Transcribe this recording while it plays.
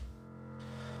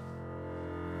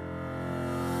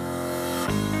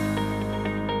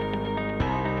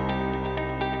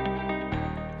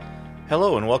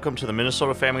Hello and welcome to the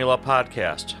Minnesota Family Law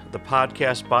Podcast, the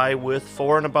podcast by, with,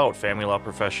 for, and about family law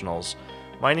professionals.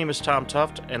 My name is Tom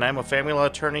Tuft, and I'm a family law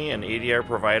attorney and ADR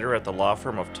provider at the law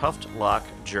firm of Tuft, Locke,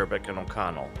 Jerbick, and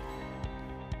O'Connell.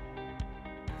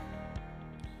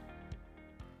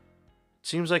 It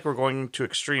seems like we're going to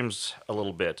extremes a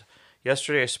little bit.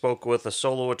 Yesterday I spoke with a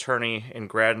solo attorney in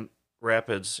Grand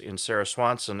Rapids in Sarah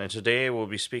Swanson, and today we'll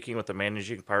be speaking with the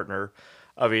managing partner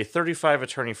of a 35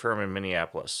 attorney firm in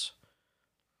Minneapolis.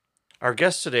 Our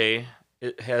guest today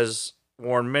has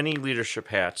worn many leadership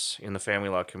hats in the family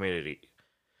law community.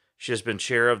 She has been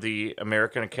chair of the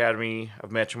American Academy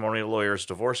of Matrimonial Lawyers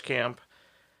Divorce Camp.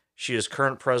 She is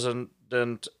current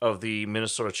president of the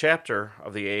Minnesota chapter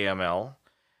of the AML,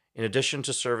 in addition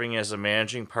to serving as the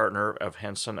managing partner of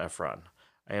Henson Efron.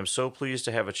 I am so pleased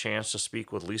to have a chance to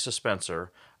speak with Lisa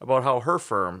Spencer about how her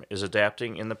firm is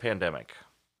adapting in the pandemic.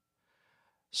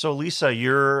 So Lisa,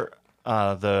 you're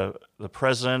the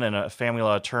president and a family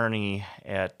law attorney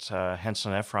at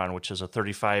Henson Efron, which is a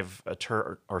 35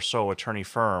 or so attorney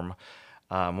firm.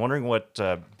 I'm wondering what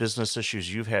business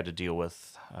issues you've had to deal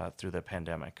with through the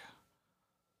pandemic.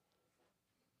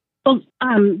 Well,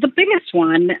 the biggest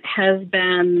one has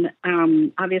been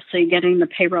obviously getting the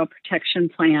payroll protection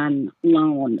plan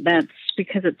loan. That's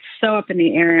because it's so up in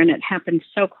the air and it happened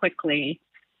so quickly.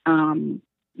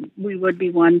 We would be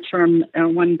one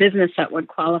business that would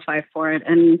qualify for it.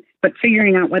 But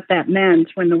figuring out what that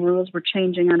meant when the rules were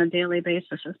changing on a daily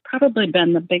basis has probably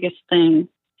been the biggest thing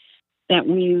that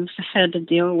we've had to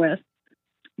deal with.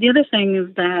 The other thing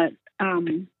is that,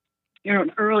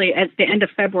 early at the end of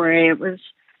February, it was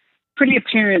pretty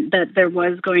apparent that there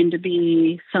was going to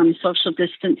be some social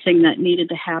distancing that needed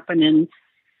to happen, and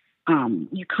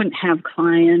you couldn't have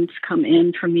clients come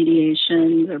in for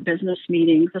mediations or business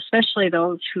meetings, especially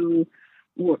those who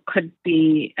could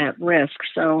be at risk.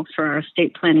 So for our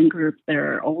estate planning group,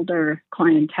 their older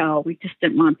clientele, we just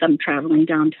didn't want them traveling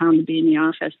downtown to be in the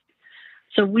office.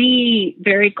 So we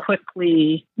very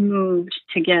quickly moved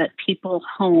to get people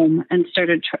home and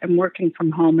started working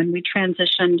from home. And we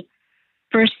transitioned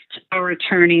first our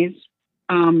attorneys,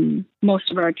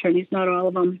 most of our attorneys, not all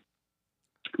of them,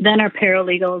 then our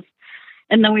paralegals,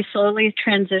 and then we slowly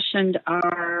transitioned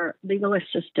our legal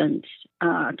assistants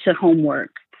to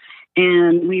homework.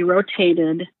 And we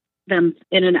rotated them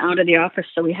in and out of the office,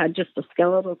 so we had just a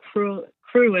skeletal crew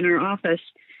in our office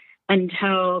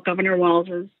until Governor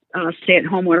Walz's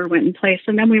stay-at-home order went in place.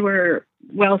 And then we were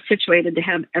well situated to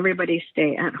have everybody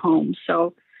stay at home.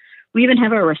 So we even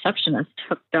have our receptionist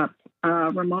hooked up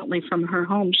remotely from her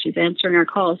home. She's answering our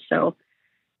calls. So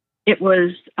it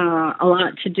was a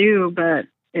lot to do, but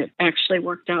it actually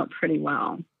worked out pretty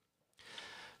well.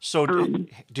 So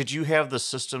did you have the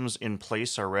systems in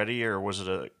place already, or was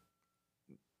it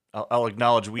I'll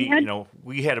acknowledge we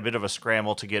had a bit of a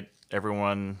scramble to get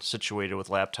everyone situated with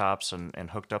laptops and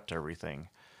hooked up to everything.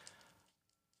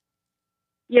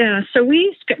 Yeah, so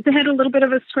we had a little bit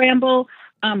of a scramble.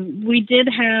 We did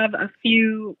have a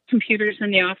few computers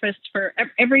in the office for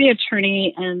every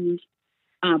attorney, and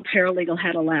paralegal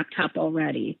had a laptop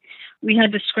already. We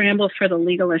had to scramble for the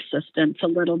legal assistants a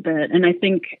little bit, and I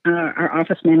think our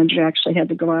office manager actually had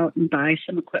to go out and buy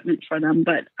some equipment for them,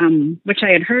 but which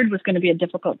I had heard was going to be a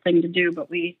difficult thing to do, but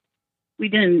we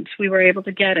didn't. We were able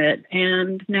to get it,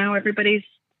 and now everybody's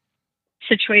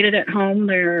situated at home.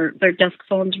 Their desk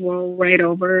phones roll right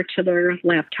over to their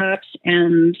laptops,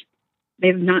 and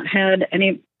they've not had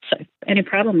any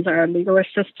problems. Our legal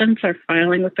assistants are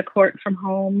filing with the court from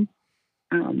home.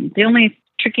 The only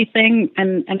tricky thing,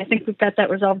 and I think we've got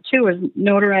that resolved too, is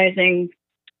notarizing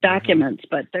documents,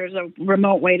 but there's a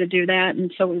remote way to do that,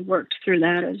 and so we worked through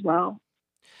that as well.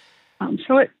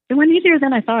 So it went easier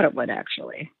than I thought it would,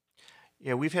 actually.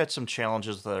 Yeah, we've had some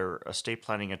challenges with our estate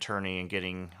planning attorney and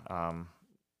getting,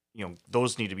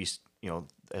 those need to be,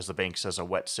 as the bank says, a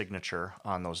wet signature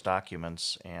on those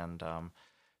documents, and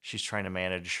she's trying to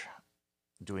manage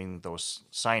doing those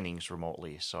signings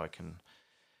remotely, so I can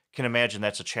imagine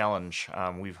that's a challenge.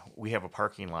 We have a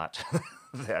parking lot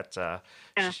that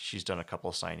she's done a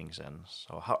couple of signings in.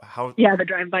 So how? Yeah, the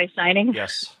drive-by signing.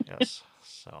 Yes.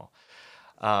 So,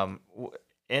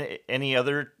 any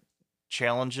other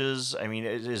challenges? I mean,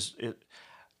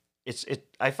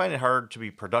 I find it hard to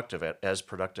be productive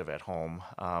at home.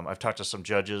 I've talked to some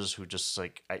judges who just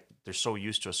they're so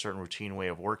used to a certain routine way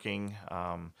of working.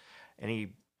 Any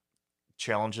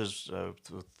challenges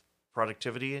with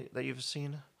productivity that you've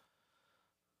seen?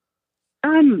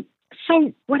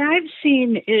 So what I've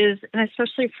seen is, and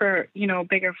especially for, a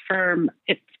bigger firm,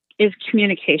 it is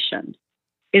communication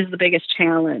is the biggest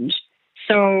challenge.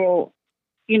 So,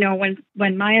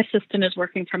 when my assistant is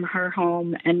working from her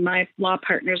home and my law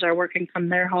partners are working from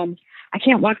their homes, I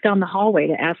can't walk down the hallway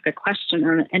to ask a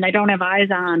question, and I don't have eyes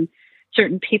on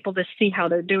certain people to see how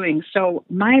they're doing. So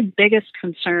my biggest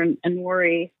concern and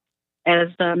worry as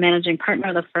the managing partner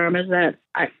of the firm is that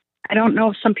I don't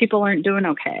know if some people aren't doing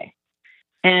okay.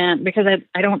 And because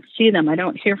I don't see them, I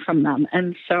don't hear from them.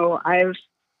 And so I've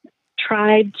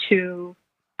tried to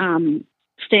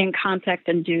stay in contact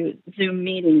and do Zoom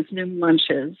meetings, Zoom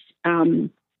lunches.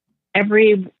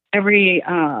 Every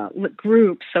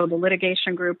group, so the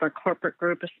litigation group, our corporate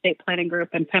group, estate planning group,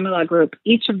 and family law group,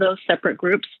 each of those separate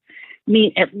groups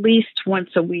meet at least once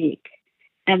a week.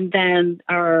 And then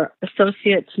our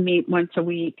associates meet once a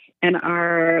week, and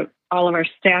all of our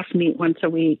staff meet once a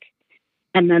week.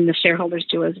 And then the shareholders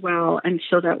do as well. And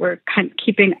so that we're kind of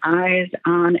keeping eyes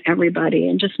on everybody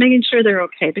and just making sure they're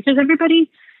okay, because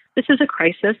this is a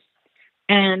crisis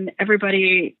and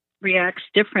everybody reacts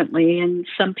differently. And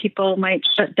some people might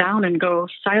shut down and go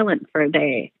silent for a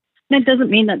day. And it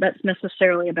doesn't mean that that's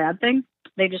necessarily a bad thing.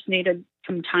 They just needed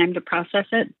some time to process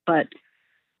it. But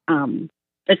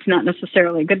it's not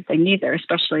necessarily a good thing either,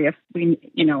 especially if we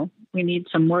need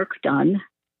some work done.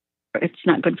 It's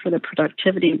not good for their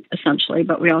productivity, essentially,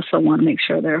 but we also want to make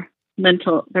sure their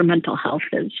mental health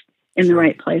is in the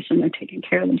right place and they're taking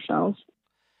care of themselves.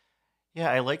 Yeah,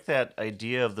 I like that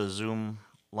idea of the Zoom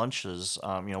lunches.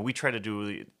 We try to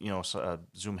do a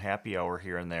Zoom happy hour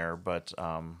here and there, but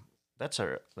that's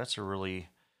a really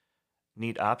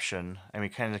neat option. I mean,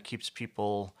 it kind of keeps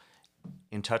people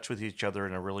in touch with each other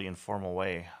in a really informal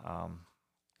way. I'll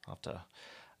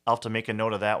have to make a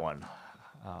note of that one.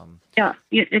 Yeah,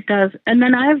 it does. And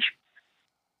then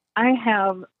I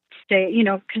have stayed,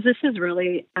 because this is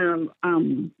really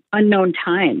unknown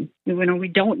time. We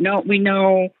don't know. We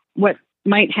know what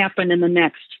might happen in the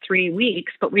next 3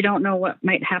 weeks, but we don't know what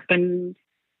might happen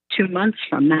 2 months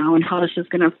from now and how this is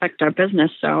going to affect our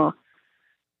business. So,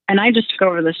 and I just took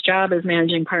over this job as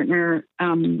managing partner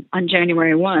on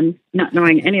January 1, not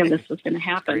knowing any of this was going to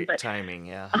happen. Great timing,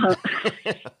 yeah.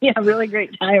 Yeah, really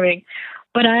great timing.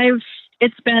 But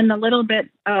it's been a little bit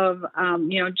of,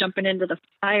 jumping into the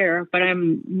fire, but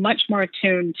I'm much more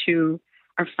attuned to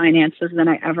our finances than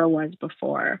I ever was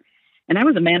before. And I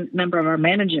was a member of our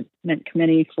management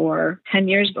committee for 10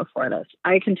 years before this.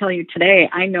 I can tell you today,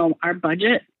 I know our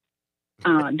budget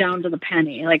down to the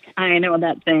penny. Like, I know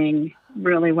that thing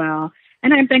really well.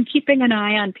 And I've been keeping an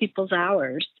eye on people's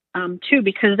hours, too,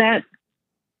 because that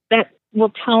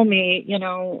will tell me,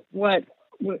 what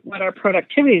our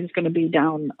productivity is going to be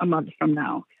down a month from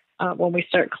now when we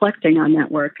start collecting on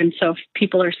that work. And so if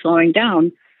people are slowing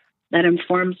down, that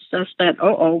informs us that,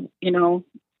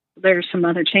 there's some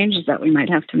other changes that we might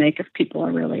have to make if people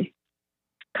are really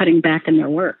cutting back in their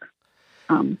work.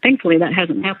 Thankfully, that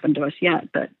hasn't happened to us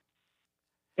yet, but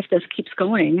if this keeps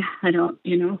going,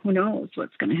 who knows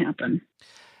what's going to happen.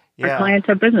 Yeah. Our clients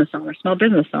are business owners, small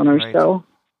business owners. Right. So.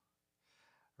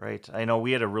 Right. I know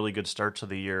we had a really good start to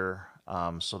the year,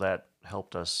 so that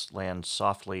helped us land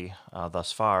softly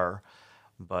thus far.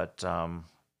 But,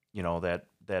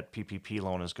 that PPP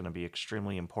loan is going to be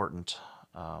extremely important,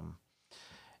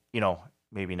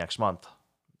 maybe next month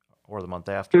or the month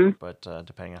after, mm-hmm. but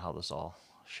depending on how this all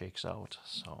shakes out.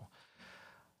 So.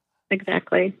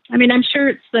 Exactly. I mean, I'm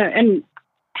sure and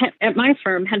at my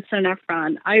firm, Henson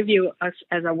Efron, I view us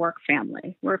as a work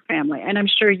family. We're family. And I'm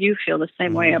sure you feel the same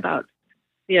mm-hmm. way about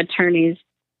the attorneys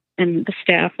and the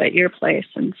staff at your place.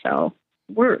 And so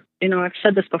I've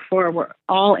said this before, we're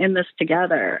all in this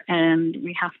together and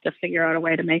we have to figure out a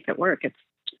way to make it work.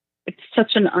 It's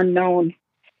such an unknown,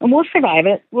 and we'll survive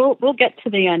it. We'll get to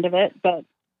the end of it, but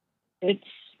it's,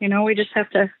 we just have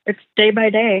to, it's day by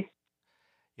day.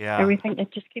 Yeah. Everything,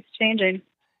 it just keeps changing.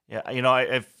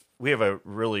 Yeah. We have a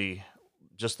really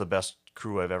just the best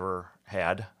crew I've ever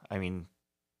had. I mean,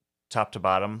 top to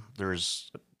bottom, you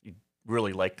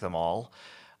really like them all.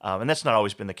 And that's not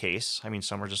always been the case. I mean,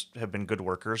 some have been good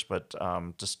workers, but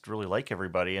just really like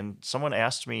everybody. And someone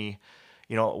asked me,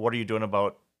 what are you doing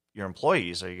about your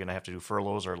employees? Are you going to have to do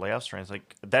furloughs or layoffs? And it's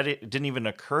like, it didn't even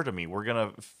occur to me. We're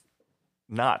going to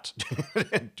not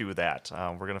do that.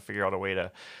 We're going to figure out a way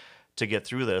to get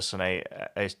through this. And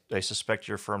I suspect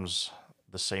your firm's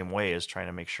the same way, as trying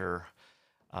to make sure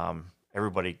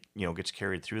everybody, gets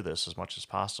carried through this as much as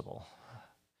possible.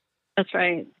 That's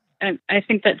right. And I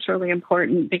think that's really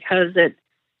important because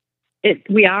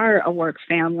we are a work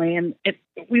family, and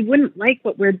we wouldn't like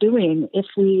what we're doing if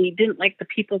we didn't like the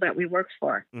people that we work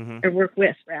for mm-hmm. or work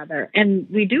with, rather. And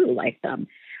we do like them.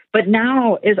 But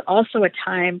now is also a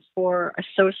time for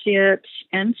associates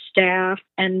and staff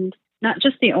and not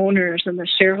just the owners and the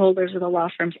shareholders of the law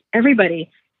firms. Everybody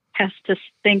has to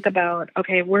think about,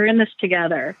 okay, we're in this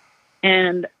together,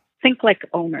 and think like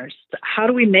owners. How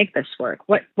do we make this work?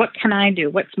 What can I do?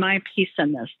 What's my piece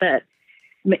in this that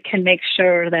can make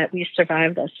sure that we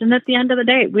survive this? And at the end of the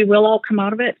day, we will all come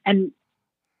out of it, and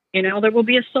there will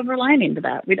be a silver lining to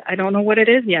that. I don't know what it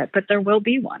is yet, but there will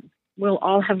be one. We'll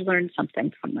all have learned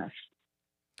something from this.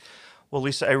 Well,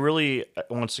 Lisa, I really,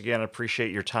 once again,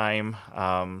 appreciate your time.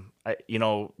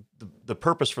 The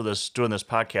purpose for doing this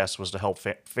podcast was to help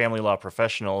family law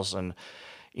professionals, and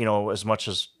as much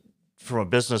as from a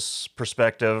business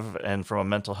perspective and from a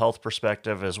mental health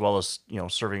perspective, as well as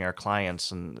serving our clients.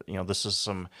 And this is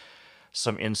some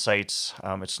insights.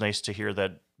 It's nice to hear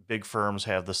that big firms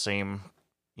have the same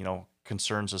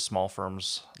concerns as small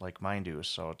firms like mine do.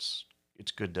 So it's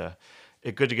good to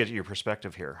get your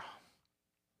perspective here.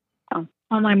 Oh,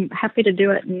 well, I'm happy to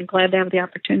do it and glad to have the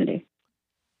opportunity.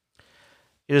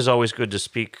 It is always good to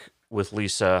speak with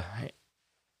Lisa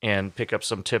and pick up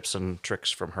some tips and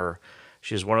tricks from her.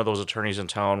 She is one of those attorneys in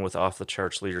town with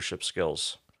off-the-charts leadership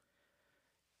skills.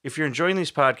 If you're enjoying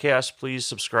these podcasts, please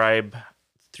subscribe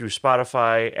through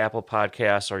Spotify, Apple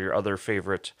Podcasts, or your other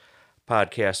favorite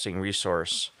podcasting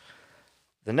resource.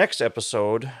 The next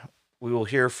episode, we will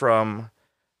hear from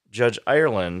Judge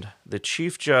Ireland, the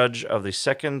Chief Judge of the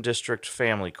 2nd District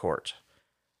Family Court.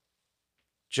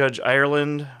 Judge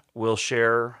Ireland will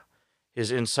share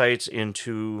his insights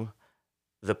into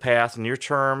the path near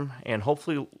term, and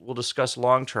hopefully we'll discuss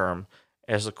long term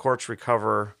as the courts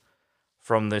recover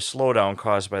from the slowdown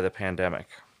caused by the pandemic.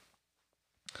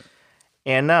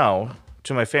 And now,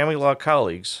 to my family law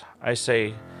colleagues, I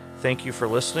say thank you for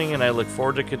listening, and I look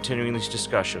forward to continuing these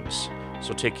discussions.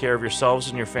 So take care of yourselves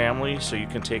and your family so you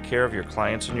can take care of your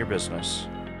clients and your business.